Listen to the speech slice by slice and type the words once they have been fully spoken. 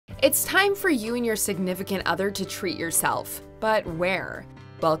It's time for you and your significant other to treat yourself. But where?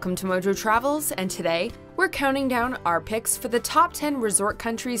 Welcome to MojoTravels, and today we're counting down our picks for the top 10 resort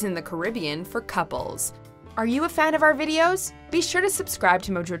countries in the Caribbean for couples. Are you a fan of our videos? Be sure to subscribe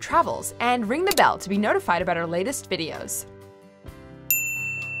to MojoTravels and ring the bell to be notified about our latest videos.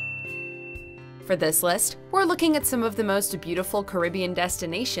 For this list, we're looking at some of the most beautiful Caribbean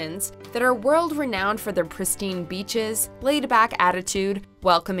destinations that are world-renowned for their pristine beaches, laid-back attitude,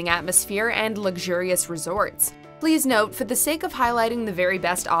 welcoming atmosphere, and luxurious resorts. Please note, for the sake of highlighting the very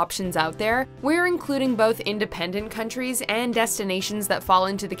best options out there, we're including both independent countries and destinations that fall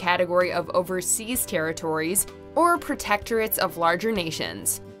into the category of overseas territories or protectorates of larger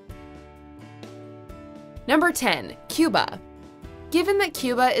nations. Number 10. Cuba. Given that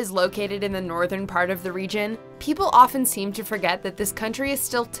Cuba is located in the northern part of the region, people often seem to forget that this country is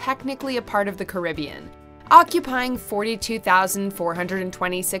still technically a part of the Caribbean. Occupying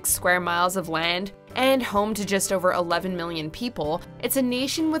 42,426 square miles of land and home to just over 11 million people, it's a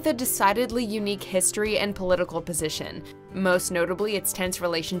nation with a decidedly unique history and political position, most notably its tense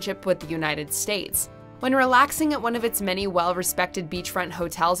relationship with the United States. When relaxing at one of its many well-respected beachfront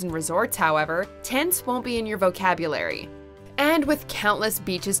hotels and resorts, however, tense won't be in your vocabulary. And with countless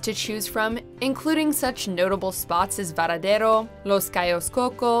beaches to choose from, including such notable spots as Varadero, Los Cayos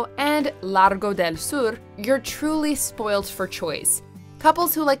Coco, and Largo del Sur, you're truly spoiled for choice.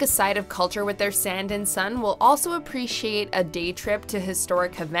 Couples who like a side of culture with their sand and sun will also appreciate a day trip to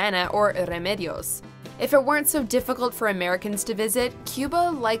historic Havana or Remedios. If it weren't so difficult for Americans to visit,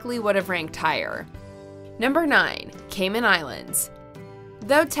 Cuba likely would have ranked higher. Number 9. Cayman Islands.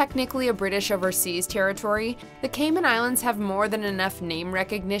 Though technically a British overseas territory, the Cayman Islands have more than enough name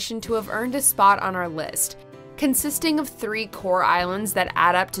recognition to have earned a spot on our list. Consisting of 3 core islands that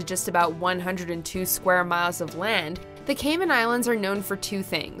add up to just about 102 square miles of land, the Cayman Islands are known for 2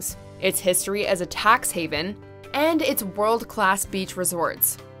 things: its history as a tax haven and its world-class beach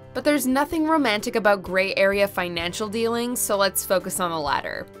resorts. But there's nothing romantic about gray area financial dealings, so let's focus on the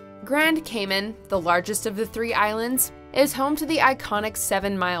latter. Grand Cayman, the largest of the 3 islands, is home to the iconic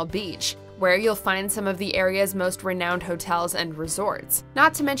 7 Mile Beach, where you'll find some of the area's most renowned hotels and resorts,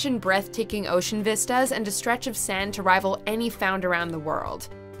 not to mention breathtaking ocean vistas and a stretch of sand to rival any found around the world.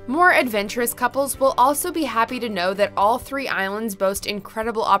 More adventurous couples will also be happy to know that all 3 islands boast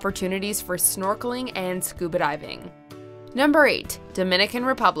incredible opportunities for snorkeling and scuba diving. Number 8. Dominican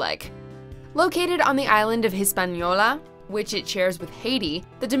Republic. Located on the island of Hispaniola, which it shares with Haiti,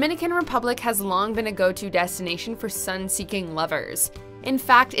 the Dominican Republic has long been a go-to destination for sun-seeking lovers. In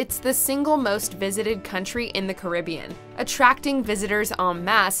fact, it's the single most visited country in the Caribbean, attracting visitors en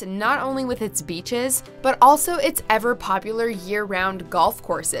masse not only with its beaches, but also its ever-popular year-round golf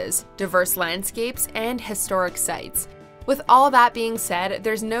courses, diverse landscapes, and historic sites. With all that being said,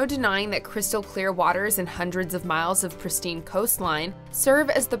 there's no denying that crystal clear waters and hundreds of miles of pristine coastline serve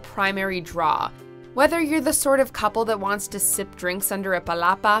as the primary draw. Whether you're the sort of couple that wants to sip drinks under a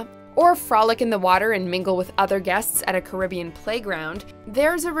palapa, or frolic in the water and mingle with other guests at a Caribbean playground,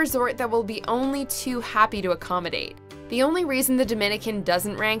 there's a resort that will be only too happy to accommodate. The only reason the Dominican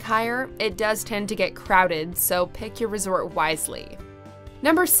doesn't rank higher, it does tend to get crowded, so pick your resort wisely.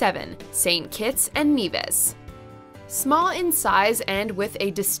 Number 7. St. Kitts and Nevis. Small in size and with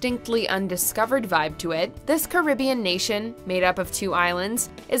a distinctly undiscovered vibe to it, this Caribbean nation, made up of 2 islands,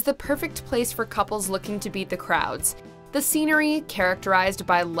 is the perfect place for couples looking to beat the crowds. The scenery, characterized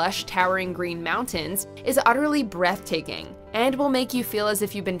by lush towering green mountains, is utterly breathtaking and will make you feel as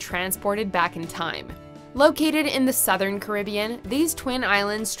if you've been transported back in time. Located in the southern Caribbean, these twin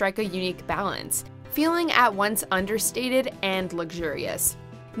islands strike a unique balance, feeling at once understated and luxurious.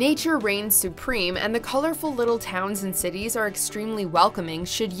 Nature reigns supreme, and the colorful little towns and cities are extremely welcoming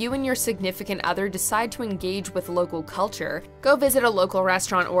should you and your significant other decide to engage with local culture, go visit a local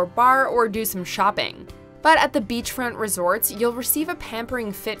restaurant or bar, or do some shopping. But at the beachfront resorts, you'll receive a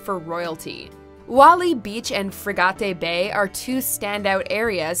pampering fit for royalty. Wali Beach and Frigate Bay are 2 standout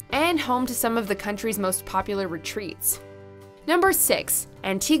areas and home to some of the country's most popular retreats. Number 6.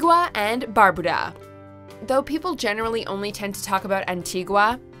 Antigua and Barbuda. Though people generally only tend to talk about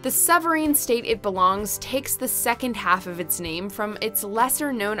Antigua, the sovereign state it belongs takes the second half of its name from its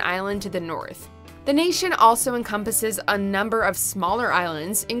lesser-known island to the north. The nation also encompasses a number of smaller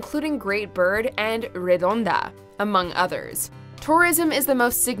islands, including Great Bird and Redonda, among others. Tourism is the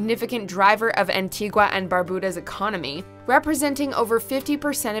most significant driver of Antigua and Barbuda's economy, representing over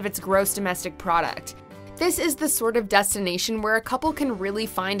 50% of its gross domestic product. This is the sort of destination where a couple can really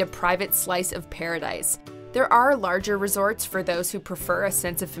find a private slice of paradise. There are larger resorts for those who prefer a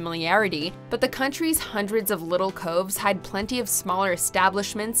sense of familiarity, but the country's hundreds of little coves hide plenty of smaller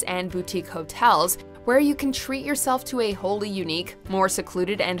establishments and boutique hotels where you can treat yourself to a wholly unique, more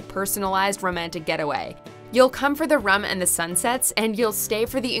secluded and personalized romantic getaway. You'll come for the rum and the sunsets, and you'll stay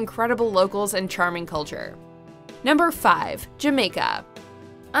for the incredible locals and charming culture. Number 5. Jamaica.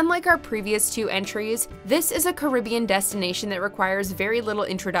 Unlike our previous two entries, this is a Caribbean destination that requires very little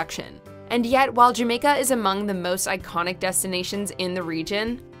introduction. And yet, while Jamaica is among the most iconic destinations in the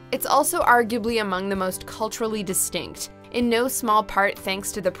region, it's also arguably among the most culturally distinct, in no small part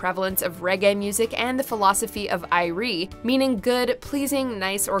thanks to the prevalence of reggae music and the philosophy of Irie, meaning good, pleasing,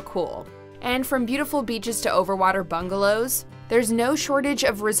 nice, or cool. And from beautiful beaches to overwater bungalows, there's no shortage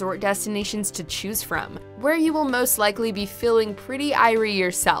of resort destinations to choose from, where you will most likely be feeling pretty Irie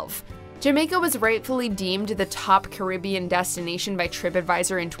yourself. Jamaica was rightfully deemed the top Caribbean destination by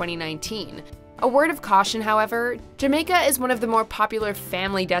TripAdvisor in 2019. A word of caution, however, Jamaica is one of the more popular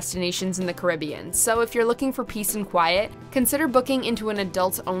family destinations in the Caribbean, so if you're looking for peace and quiet, consider booking into an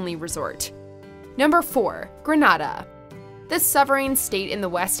adults-only resort. Number 4. Grenada. This sovereign state in the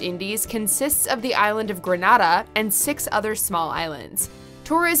West Indies consists of the island of Grenada and 6 other small islands.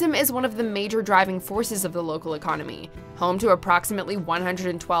 Tourism is one of the major driving forces of the local economy. Home to approximately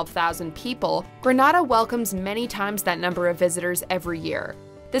 112,000 people, Grenada welcomes many times that number of visitors every year.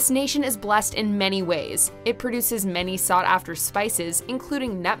 This nation is blessed in many ways. It produces many sought-after spices,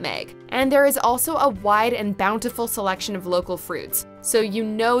 including nutmeg, and there is also a wide and bountiful selection of local fruits, so you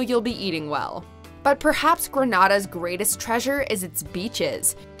know you'll be eating well. But perhaps Grenada's greatest treasure is its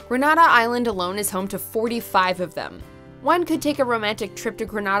beaches. Grenada Island alone is home to 45 of them. One could take a romantic trip to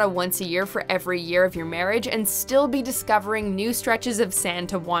Grenada once a year for every year of your marriage and still be discovering new stretches of sand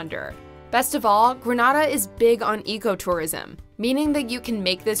to wander. Best of all, Grenada is big on ecotourism, meaning that you can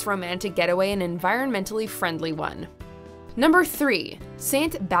make this romantic getaway an environmentally friendly one. Number 3.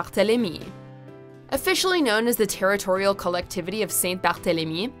 Saint-Barthélemy. Officially known as the Territorial Collectivity of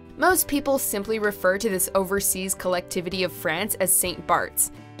Saint-Barthélemy, most people simply refer to this overseas collectivity of France as St.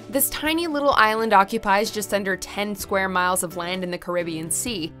 Bart's. This tiny little island occupies just under 10 square miles of land in the Caribbean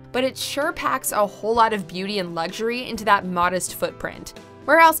Sea, but it sure packs a whole lot of beauty and luxury into that modest footprint.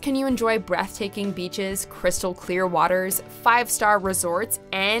 Where else can you enjoy breathtaking beaches, crystal clear waters, 5-star resorts,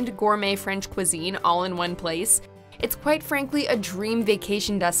 and gourmet French cuisine all in one place? It's quite frankly a dream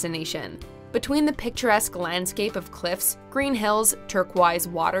vacation destination. Between the picturesque landscape of cliffs, green hills, turquoise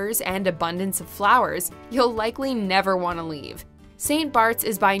waters, and abundance of flowers, you'll likely never want to leave. St. Bart's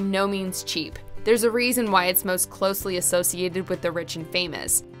is by no means cheap. There's a reason why it's most closely associated with the rich and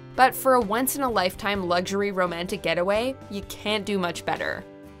famous. But for a once-in-a-lifetime luxury romantic getaway, you can't do much better.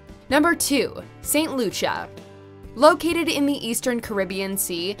 Number 2. St. Lucia. Located in the eastern Caribbean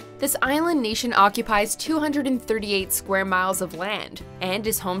Sea, this island nation occupies 238 square miles of land and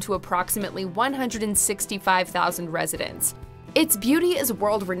is home to approximately 165,000 residents. Its beauty is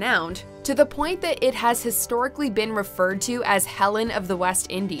world-renowned, to the point that it has historically been referred to as Helen of the West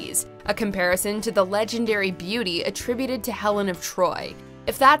Indies, a comparison to the legendary beauty attributed to Helen of Troy.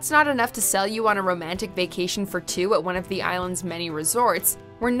 If that's not enough to sell you on a romantic vacation for 2 at one of the island's many resorts,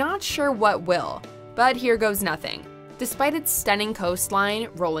 we're not sure what will. But here goes nothing. Despite its stunning coastline,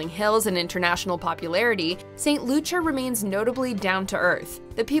 rolling hills, and international popularity, St. Lucia remains notably down-to-earth.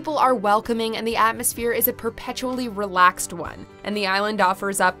 The people are welcoming and the atmosphere is a perpetually relaxed one, and the island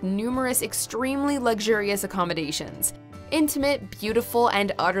offers up numerous extremely luxurious accommodations. Intimate, beautiful,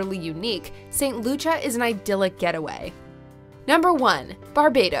 and utterly unique, St. Lucia is an idyllic getaway. Number 1.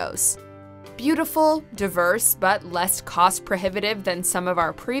 Barbados. Beautiful, diverse, but less cost-prohibitive than some of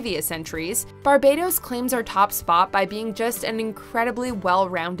our previous entries, Barbados claims our top spot by being just an incredibly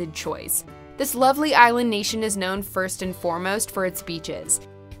well-rounded choice. This lovely island nation is known first and foremost for its beaches.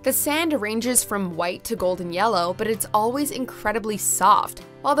 The sand ranges from white to golden yellow, but it's always incredibly soft,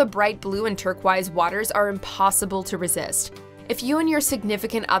 while the bright blue and turquoise waters are impossible to resist. If you and your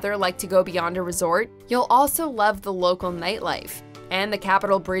significant other like to go beyond a resort, you'll also love the local nightlife. And the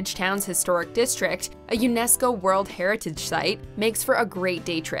capital Bridgetown's historic district, a UNESCO World Heritage Site, makes for a great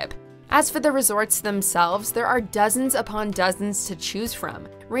day trip. As for the resorts themselves, there are dozens upon dozens to choose from,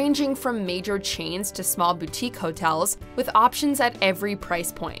 ranging from major chains to small boutique hotels, with options at every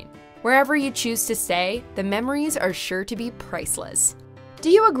price point. Wherever you choose to stay, the memories are sure to be priceless.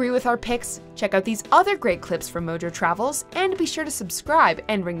 Do you agree with our picks? Check out these other great clips from MojoTravels, and be sure to subscribe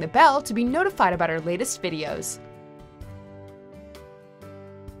and ring the bell to be notified about our latest videos.